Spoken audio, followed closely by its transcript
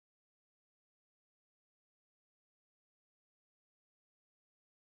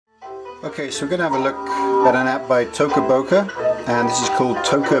Okay, so we're going to have a look at an app by Toca and this is called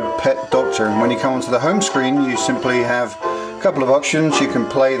Toca Pet Doctor. And when you come onto the home screen, you simply have a couple of options. You can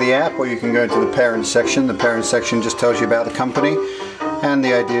play the app, or you can go to the parent section. The parent section just tells you about the company and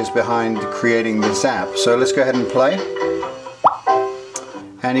the ideas behind creating this app. So let's go ahead and play.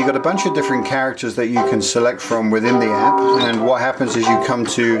 And you've got a bunch of different characters that you can select from within the app. And what happens is you come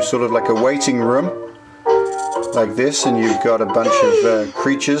to sort of like a waiting room like this, and you've got a bunch of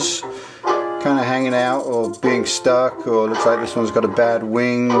creatures kind of hanging out or being stuck, or looks like this one's got a bad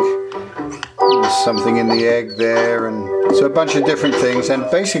wing, there's something in the egg there, and so a bunch of different things. And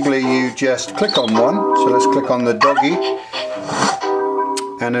basically you just click on one. So let's click on the doggy,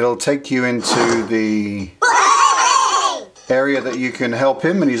 and it'll take you into the area that you can help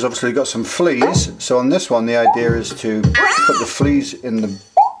him, and he's obviously got some fleas. So on this one the idea is to put the fleas in the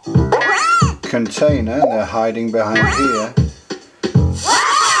container, and they're hiding behind here.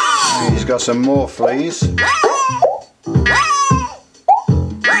 And he's got some more fleas.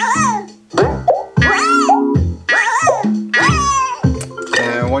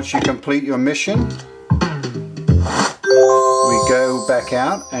 And once you complete your mission, we go back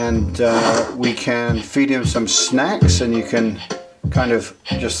out and we can feed him some snacks, and you can kind of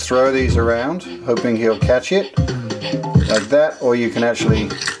just throw these around hoping he'll catch it like that, or you can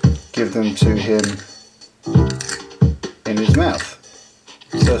actually give them to him in his mouth.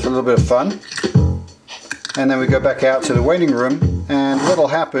 So it's a little bit of fun. And then we go back out to the waiting room, and what will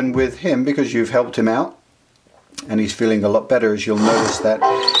happen with him, because you've helped him out and he's feeling a lot better, is you'll notice that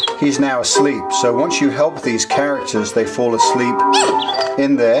he's now asleep. So once you help these characters, they fall asleep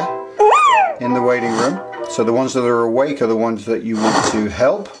in there in the waiting room. So the ones that are awake are the ones that you want to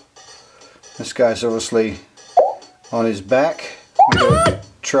help. This guy's obviously on his back. We're going to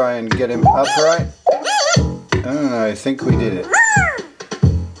try and get him upright. Oh, I think we did it.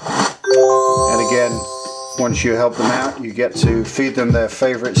 And again, once you help them out, you get to feed them their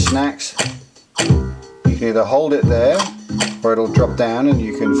favorite snacks. You can either hold it there, or it'll drop down and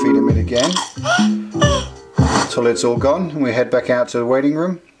you can feed them it again until it's all gone. And we head back out to the waiting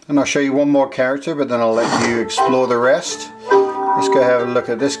room, and I'll show you one more character, but then I'll let you explore the rest. Let's go have a look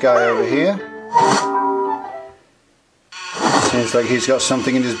at this guy over here. Seems like he's got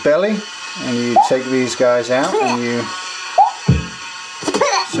something in his belly, and you take these guys out and you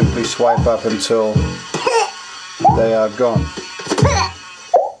simply swipe up until they are gone.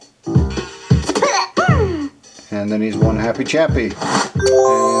 And then he's one happy chappy.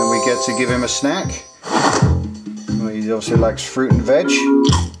 And we get to give him a snack. Well, he also likes fruit and veg.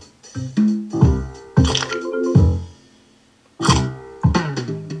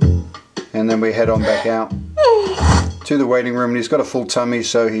 And then we head on back out to the waiting room, and he's got a full tummy,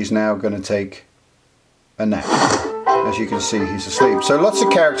 so he's now going to take a nap. As you can see, he's asleep. So lots of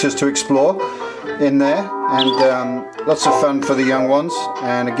characters to explore in there, and lots of fun for the young ones.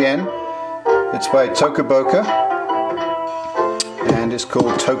 And again, it's by Toca and it's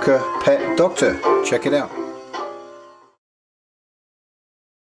called Toca Pet Doctor. Check it out.